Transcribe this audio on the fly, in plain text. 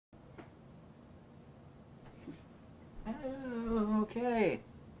Okay.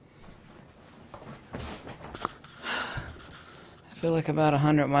 I feel like about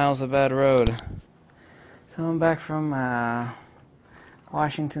 100 miles of bad road. So I'm back from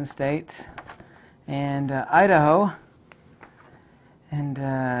Washington State and Idaho, and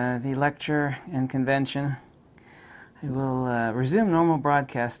the lecture and convention. I will resume normal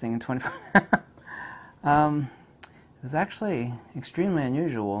broadcasting in 24 It was actually extremely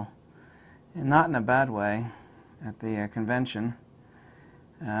unusual, and not in a bad way, at the convention.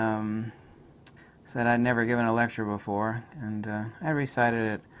 Said I'd never given a lecture before, and I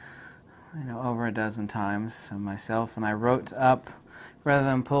recited it, over a dozen times myself, and I wrote up, rather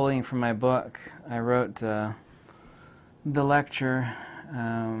than pulling from my book, I wrote the lecture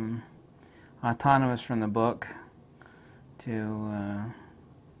autonomous from the book to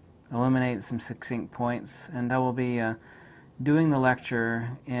eliminate some succinct points, and I will be doing the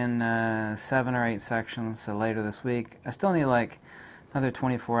lecture in 7 or 8 sections later this week. I still need like another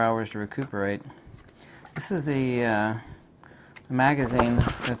 24 hours to recuperate. This is the magazine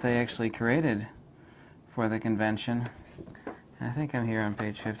that they actually created for the convention. And I think I'm here on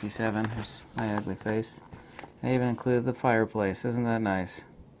page 57. Here's my ugly face. I even included the fireplace. Isn't that nice?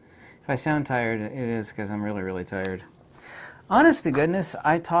 If I sound tired, it is because I'm really, really tired. Honest to goodness,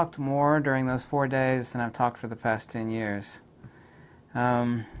 I talked more during those 4 days than I've talked for the past 10 years.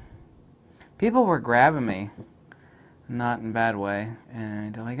 People were grabbing me, not in a bad way,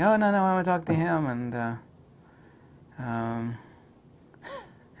 and they're like, "Oh, no, I want to talk to him." And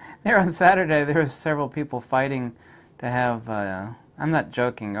there on Saturday, there was several people fighting to have. I'm not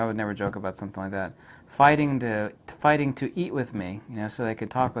joking. I would never joke about something like that. Fighting to eat with me, so they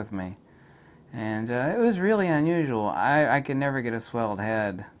could talk with me. And it was really unusual. I could never get a swelled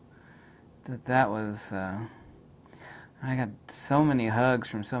head. That was... I got so many hugs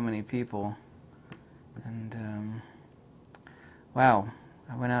from so many people. And, wow.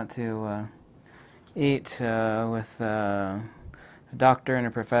 I went out to eat with a doctor and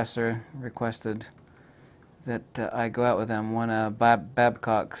a professor. Requested that I go out with them. One,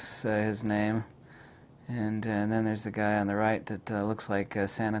 Babcock's his name. And then there's the guy on the right that looks like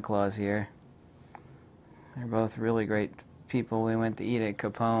Santa Claus here. They're both really great people. We went to eat at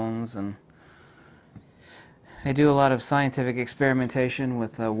Capone's, and they do a lot of scientific experimentation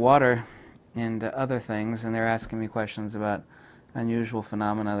with water and other things, and they're asking me questions about unusual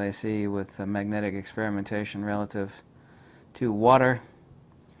phenomena they see with magnetic experimentation relative to water.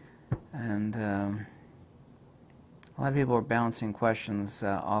 And a lot of people were bouncing questions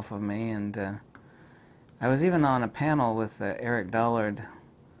off of me, and I was even on a panel with Eric Dollard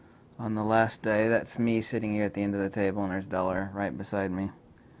on the last day. That's me sitting here at the end of the table, and there's Dollar right beside me.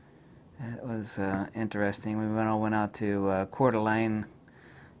 It was interesting. We all went out to Coeur d'Alene,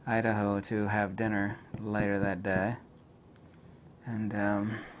 Idaho, to have dinner later that day. And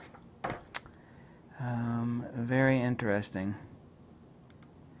very interesting.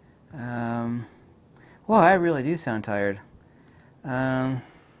 Well, I really do sound tired. I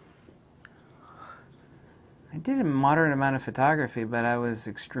did a moderate amount of photography, but I was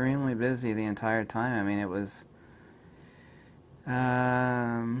extremely busy the entire time. I mean, it was...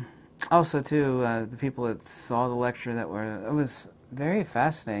 also, too, the people that saw the lecture it was very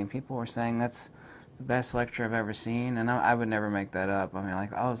fascinating. People were saying that's the best lecture I've ever seen, and I would never make that up. I mean,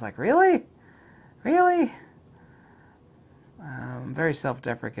 I was like, really? Really? Very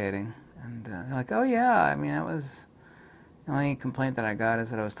self-deprecating. And they're like, oh, yeah, I mean, it was... The only complaint that I got is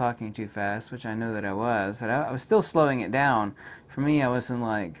that I was talking too fast, which I knew that I was. I was still slowing it down. For me, I was in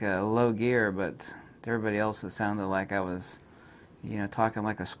like low gear, but to everybody else it sounded like I was, talking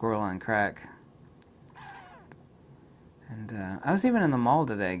like a squirrel on crack. And I was even in the mall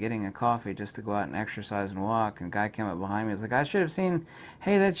today getting a coffee just to go out and exercise and walk, and a guy came up behind me. He was like, "I should have seen,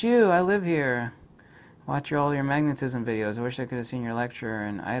 hey, that's you, I live here. Watch all your magnetism videos. I wish I could have seen your lecture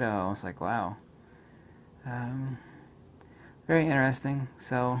in Idaho." I was like, wow. Very interesting.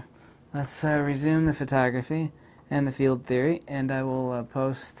 So let's resume the photography and the field theory, and I will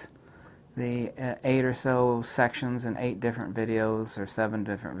post the 8 or so sections in 8 different videos or 7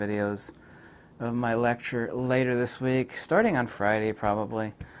 different videos of my lecture later this week, starting on Friday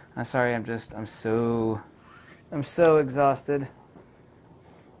probably. I'm sorry, I'm so exhausted.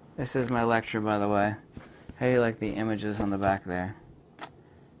 This is my lecture, by the way. How do you like the images on the back there?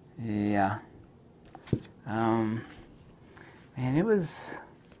 Yeah. And there were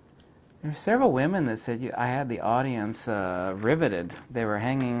several women that said I had the audience riveted. They were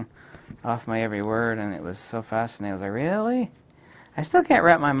hanging off my every word, and it was so fascinating. I was like, really? I still can't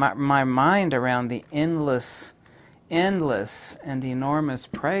wrap my mind around the endless and enormous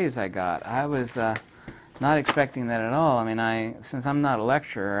praise I got. I was not expecting that at all. I mean, since I'm not a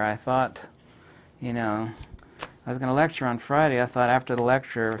lecturer, I thought, you know, I was going to lecture on Friday. I thought after the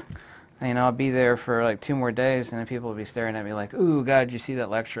lecture, you know, I'll be there for like 2 more days, and then people will be staring at me like, "Ooh, God, did you see that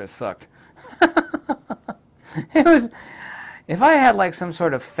lecture? It sucked." It was, if I had like some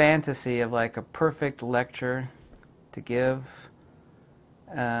sort of fantasy of like a perfect lecture to give,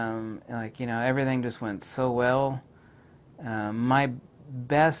 like, you know, everything just went so well, my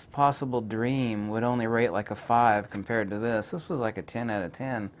best possible dream would only rate like a 5 compared to this. This was like a 10 out of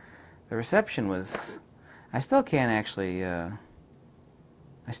 10. The reception was, I still can't actually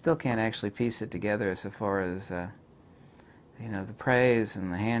piece it together as far as, you know, the praise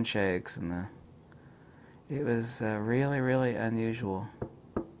and the handshakes and the, it was really, really unusual.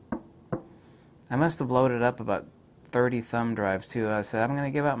 I must have loaded up about 30 thumb drives too. I said, I'm going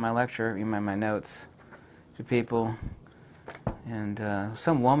to give out my lecture, my notes to people. And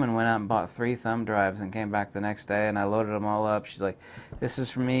some woman went out and bought 3 thumb drives and came back the next day, and I loaded them all up. She's like, this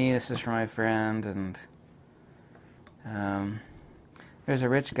is for me, this is for my friend. And there's a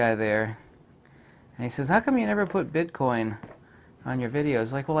rich guy there, and he says, how come you never put Bitcoin on your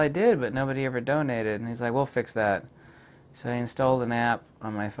videos? Like, well, I did, but nobody ever donated. And he's like, we'll fix that. So I installed an app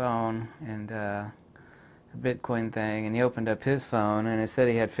on my phone, and a Bitcoin thing, and he opened up his phone, and it said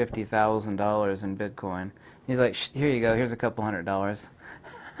he had $50,000 in Bitcoin. He's like, here you go, here's a couple $100.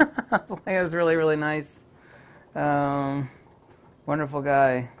 I was like, that was really, really nice. Wonderful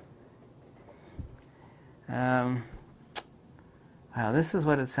guy. Wow, this is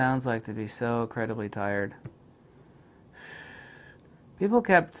what it sounds like to be so incredibly tired. People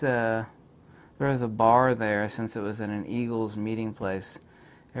kept, there was a bar there since it was in an Eagles meeting place.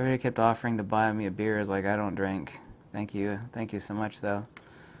 Everybody kept offering to buy me a beer. I was like, I don't drink. Thank you. Thank you so much, though.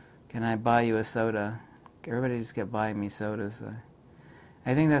 Can I buy you a soda? Everybody just kept buying me sodas.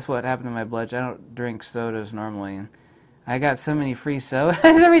 I think that's what happened to my blood sugar. I don't drink sodas normally. And I got so many free sodas.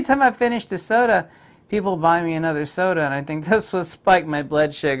 Every time I finished a soda, people buy me another soda, and I think this will spike my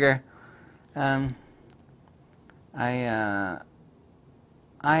blood sugar. I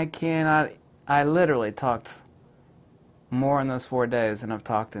literally talked more in those 4 days than I've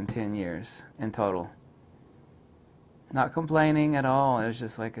talked in 10 years in total. Not complaining at all. It was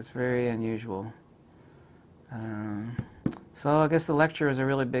just like, it's very unusual. So I guess the lecture was a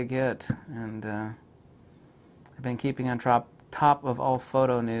really big hit, and I've been keeping on top of all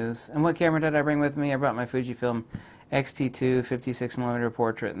photo news. And what camera did I bring with me? I brought my Fujifilm X-T2 56mm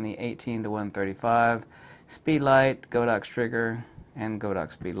portrait in the 18-135, speedlight, Godox trigger, and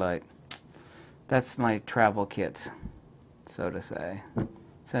Godox speedlight. That's my travel kit, so to say,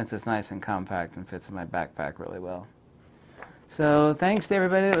 since it's nice and compact and fits in my backpack really well. So thanks to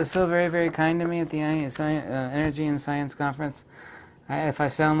everybody that was so very, very kind to me at the Energy and Science Conference. If I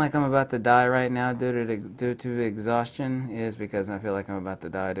sound like I'm about to die right now due to exhaustion, it is because I feel like I'm about to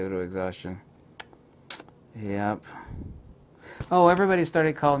die due to exhaustion. Yep. Oh, everybody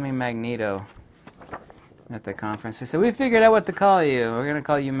started calling me Magneto at the conference. They said, we figured out what to call you. We're going to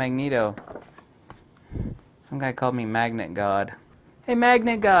call you Magneto. Some guy called me Magnet God. Hey,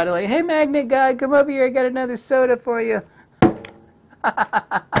 Magnet God. Like, hey, Magnet God, come over here. I got another soda for you.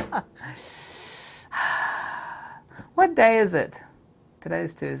 What day is it?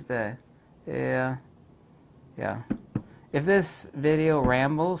 Today's Tuesday. Yeah. If this video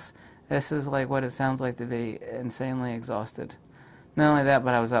rambles, this is like what it sounds like to be insanely exhausted. Not only that,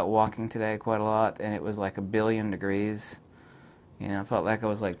 but I was out walking today quite a lot, and it was like 1 billion degrees. You know, I felt like I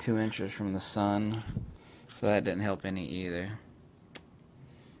was like 2 inches from the sun, so that didn't help any either.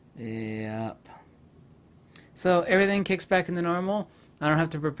 Yep. So everything kicks back into normal. I don't have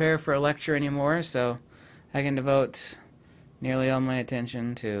to prepare for a lecture anymore, so I can devote nearly all my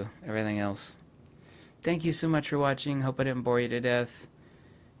attention to everything else. Thank you so much for watching. Hope I didn't bore you to death.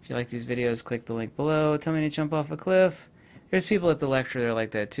 If you like these videos, click the link below. Tell me to jump off a cliff. There's people at the lecture that are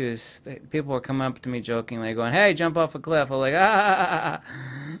like that too. People are coming up to me jokingly going, hey, jump off a cliff. I'm like,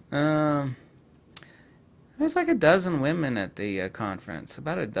 There's like 12 women at the conference.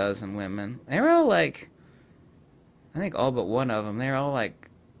 About 12 women. They were all like, I think all but one of them, they were all like,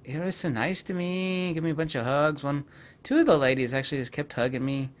 you know, so nice to me, give me a bunch of hugs. Two of the ladies actually just kept hugging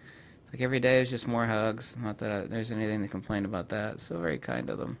me. It's like every day was just more hugs. Not that there's anything to complain about that. So very kind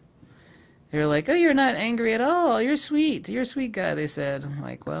of them. They were like, oh, you're not angry at all. You're sweet. You're a sweet guy, they said. I'm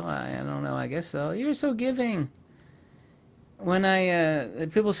like, well, I don't know. I guess so. You're so giving. When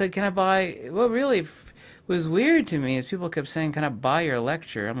people said, can I buy, what really was weird to me is people kept saying, can I buy your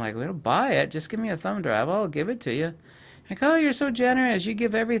lecture? I'm like, well, don't buy it. Just give me a thumb drive. I'll give it to you. Like, oh, you're so generous. You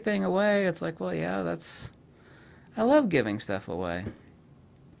give everything away. It's like, well, yeah, I love giving stuff away.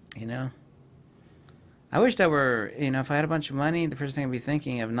 You know? I wish that were, if I had a bunch of money, the first thing I'd be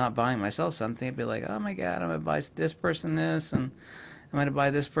thinking of not buying myself something, I'd be like, oh my God, I'm going to buy this person this, and I'm going to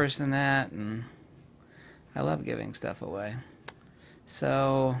buy this person that, and I love giving stuff away.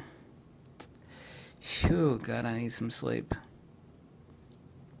 So, phew, God, I need some sleep.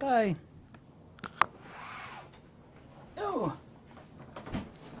 Bye.